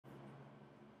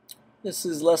This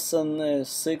is lesson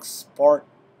 6, part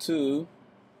 2,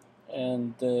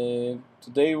 and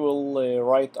today we'll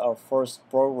write our first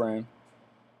program.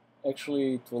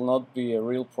 Actually, it will not be a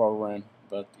real program,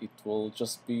 but it will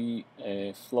just be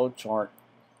a flowchart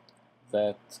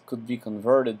that could be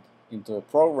converted into a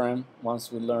program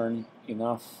once we learn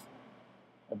enough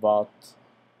about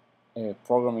a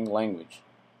programming language.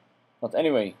 But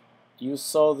anyway, you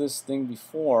saw this thing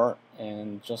before,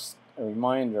 and just a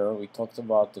reminder, we talked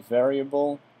about the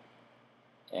variable,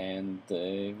 and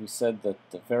we said that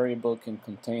the variable can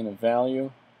contain a value,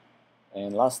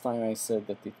 and last time I said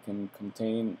that it can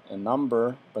contain a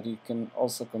number, but it can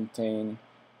also contain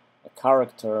a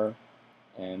character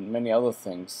and many other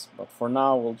things. But for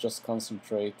now we'll just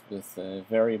concentrate with a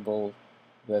variable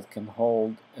that can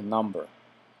hold a number.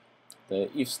 The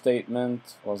if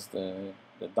statement was the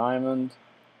diamond,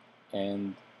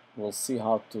 and we'll see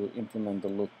how to implement the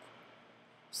loop.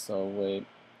 So we'll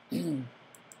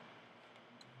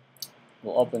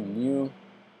open a new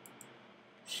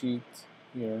sheet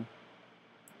here,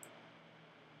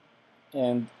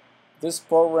 and this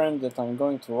program that I'm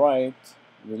going to write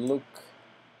will look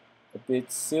a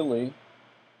bit silly,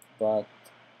 but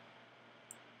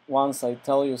once I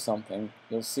tell you something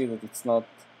you'll see that it's not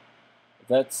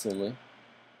that silly.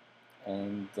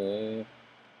 And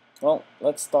well,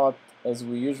 let's start as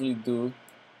we usually do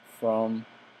from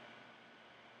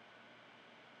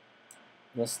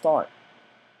the start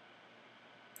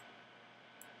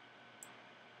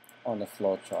on the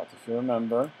flowchart. If you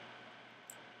remember,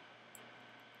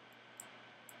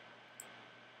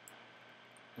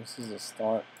 this is the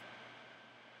start.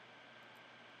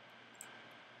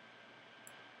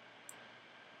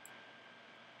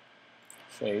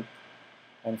 Shape,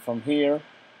 and from here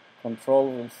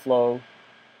control will flow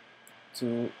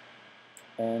to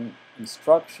an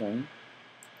instruction,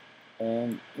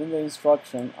 and in the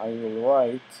instruction I will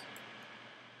write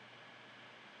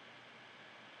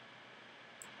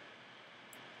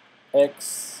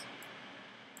x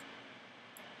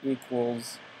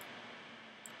equals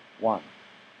 1.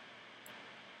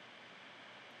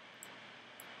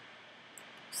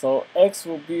 So x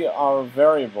will be our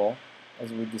variable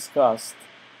as we discussed,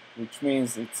 which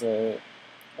means it's a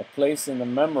place in the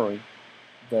memory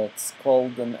that's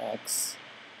called an x,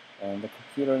 and the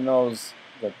computer knows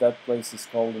that that place is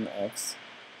called an x,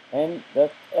 and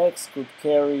that x could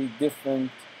carry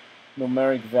different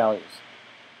numeric values.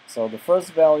 So the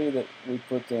first value that we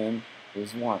put in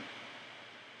is 1.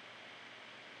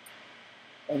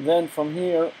 And then from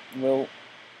here we'll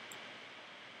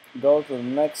go to the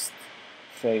next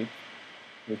shape,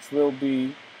 which will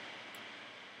be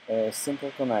a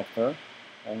simple connector,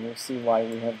 and we'll see why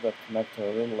we have that connector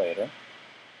a little later.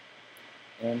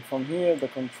 And from here the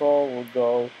control will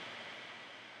go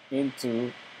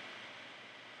into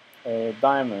a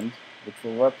diamond, which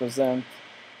will represent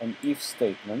an if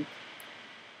statement,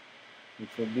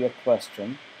 which will be a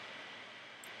question.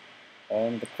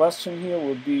 And the question here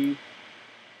will be,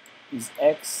 is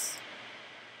x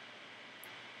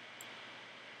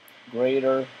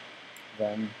greater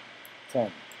than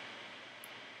 10?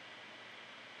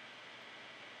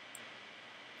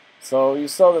 So you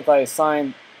saw that I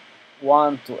assigned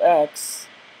 1 to x,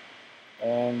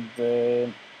 and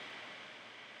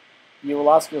you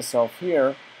will ask yourself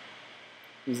here,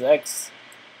 is x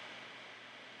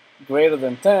greater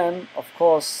than 10? Of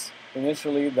course,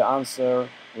 initially the answer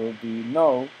will be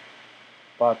no,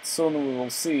 but soon we will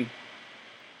see.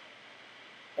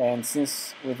 And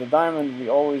since with the diamond we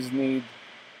always need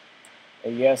a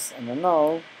yes and a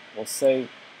no, we'll say,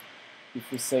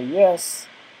 if we say yes,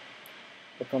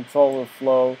 the control will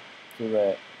flow to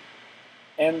the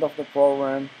end of the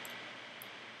program,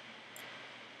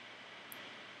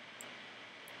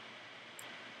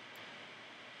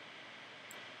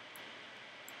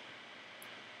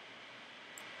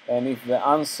 and if the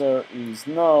answer is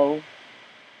no,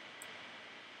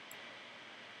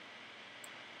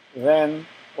 then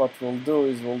what we'll do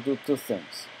is we'll do two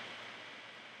things.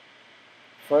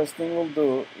 First thing we'll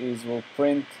do is we'll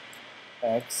print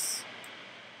x.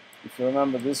 If you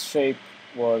remember, this shape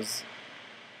was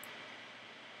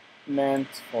meant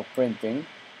for printing,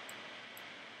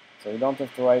 so you don't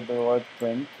have to write the word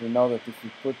print. We know that if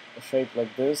you put a shape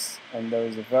like this and there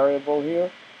is a variable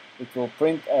here, it will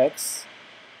print x,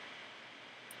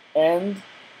 and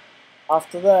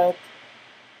after that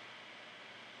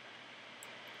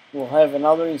we'll have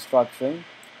another instruction,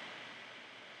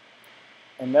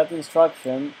 and that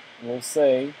instruction will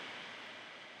say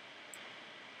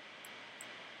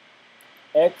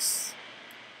x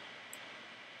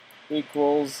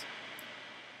equals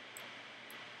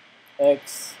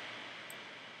x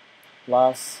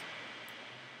plus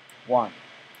 1.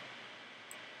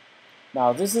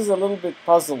 Now this is a little bit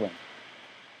puzzling.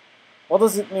 What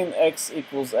does it mean x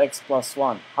equals x plus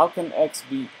 1? How can x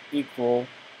be equal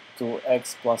to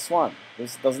x plus 1?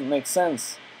 This doesn't make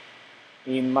sense.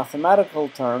 In mathematical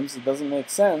terms, it doesn't make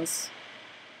sense,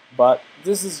 but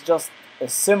this is just a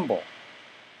symbol.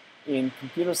 In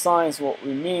computer science, what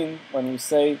we mean when we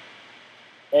say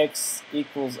x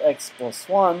equals x plus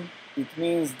 1, it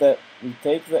means that we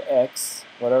take the x,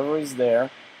 whatever is there,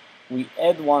 we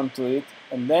add 1 to it,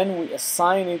 and then we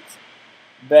assign it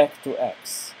back to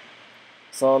x.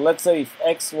 So let's say if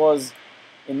x was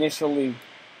initially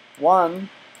 1,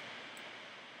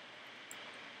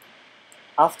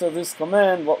 after this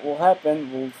command, what will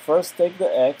happen, we'll first take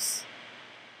the x,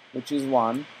 which is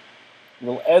 1,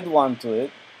 we'll add 1 to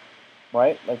it,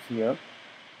 right, like here,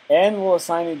 and we'll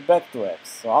assign it back to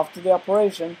x. So after the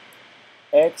operation,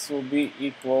 x will be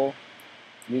equal,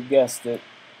 you guessed it,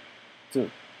 2.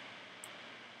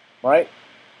 Right?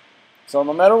 So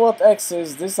no matter what x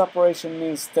is, this operation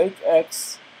means take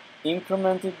x,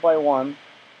 increment it by 1,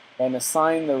 and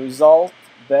assign the result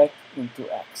back into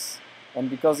x. And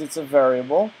because it's a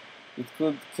variable, it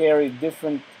could carry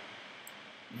different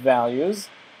values.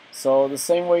 So the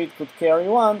same way it could carry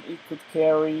 1, it could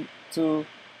carry 2,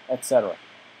 etc.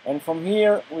 And from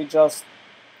here, we just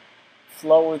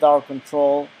flow with our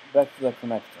control back to the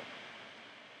connector.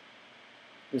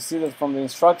 You see that from the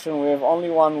instruction we have only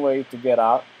one way to get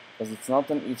out, because it's not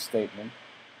an if statement.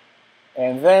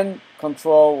 And then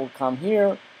control will come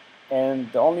here,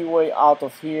 and the only way out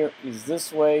of here is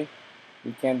this way.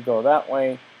 We can't go that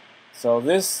way. So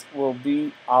this will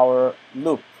be our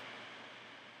loop.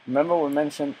 Remember we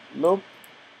mentioned loop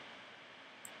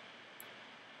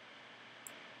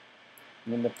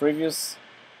in the previous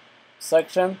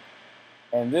section,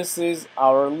 and this is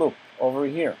our loop over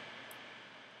here.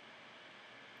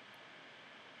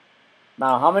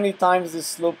 Now, how many times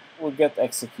this loop will get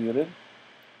executed?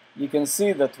 You can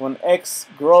see that when x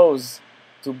grows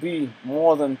to be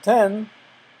more than 10,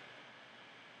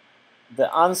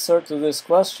 the answer to this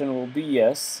question will be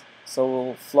yes. So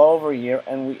we'll flow over here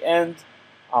and we end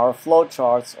our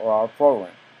flowcharts or our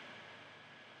program.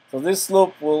 So this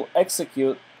loop will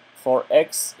execute for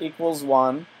x equals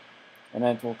 1, and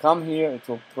then it will come here, it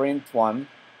will print 1,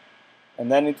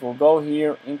 and then it will go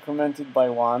here, incremented by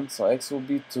 1, so x will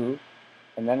be 2.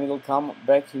 And then it'll come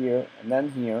back here, and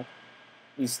then here.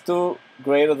 Is 2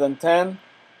 greater than 10?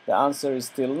 The answer is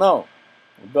still no.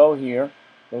 We'll go here,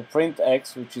 we'll print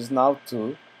x, which is now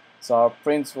 2. So our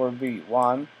prints will be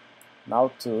 1,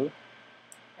 now 2.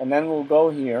 And then we'll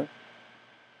go here.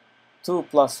 2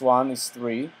 plus 1 is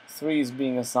 3. 3 is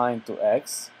being assigned to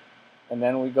x. And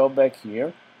then we go back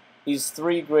here. Is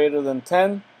 3 greater than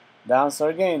 10? The answer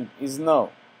again is no.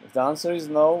 If the answer is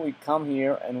no, we come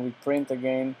here and we print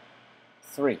again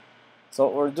 3. So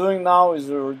what we're doing now is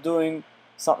we're doing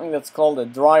something that's called a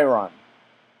dry run.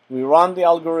 We run the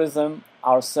algorithm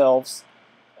ourselves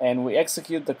and we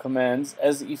execute the commands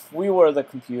as if we were the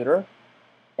computer,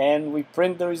 and we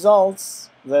print the results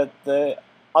that the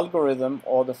algorithm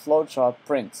or the flowchart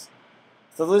prints.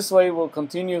 So this way we'll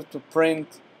continue to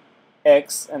print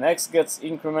x, and x gets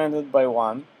incremented by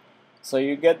 1. So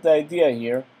you get the idea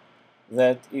here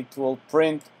that it will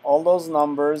print all those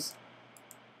numbers,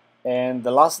 and the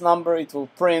last number it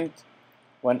will print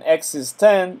when x is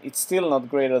 10, it's still not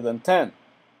greater than 10.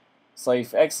 So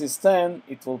if x is 10,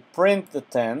 it will print the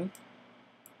 10,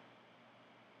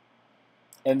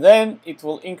 and then it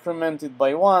will increment it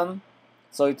by 1,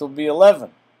 so it will be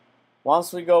 11.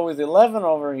 Once we go with 11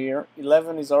 over here,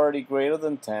 11 is already greater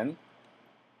than 10,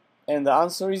 and the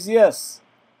answer is yes.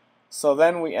 So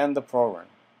then we end the program.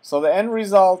 So the end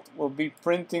result will be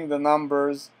printing the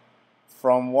numbers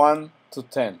from 1 to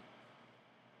 10.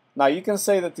 Now you can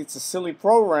say that it's a silly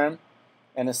program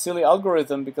and a silly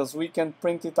algorithm because we can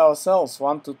print it ourselves,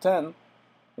 1 to 10.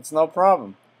 It's no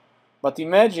problem. But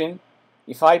imagine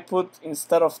if I put,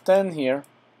 instead of 10 here,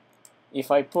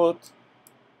 if I put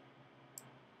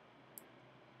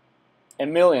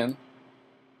 1,000,000,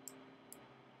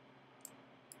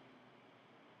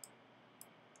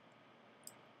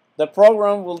 the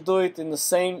program will do it in the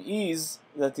same ease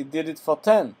that it did it for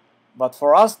 10. But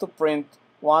for us to print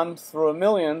 1 through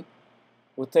 1,000,000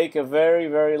 would take a very,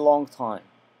 very long time.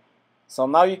 So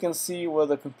now you can see where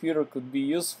the computer could be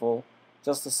useful,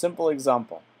 just a simple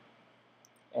example.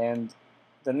 And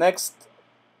the next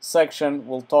section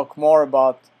will talk more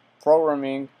about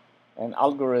programming and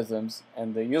algorithms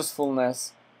and the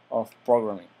usefulness of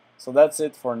programming. So that's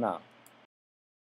it for now.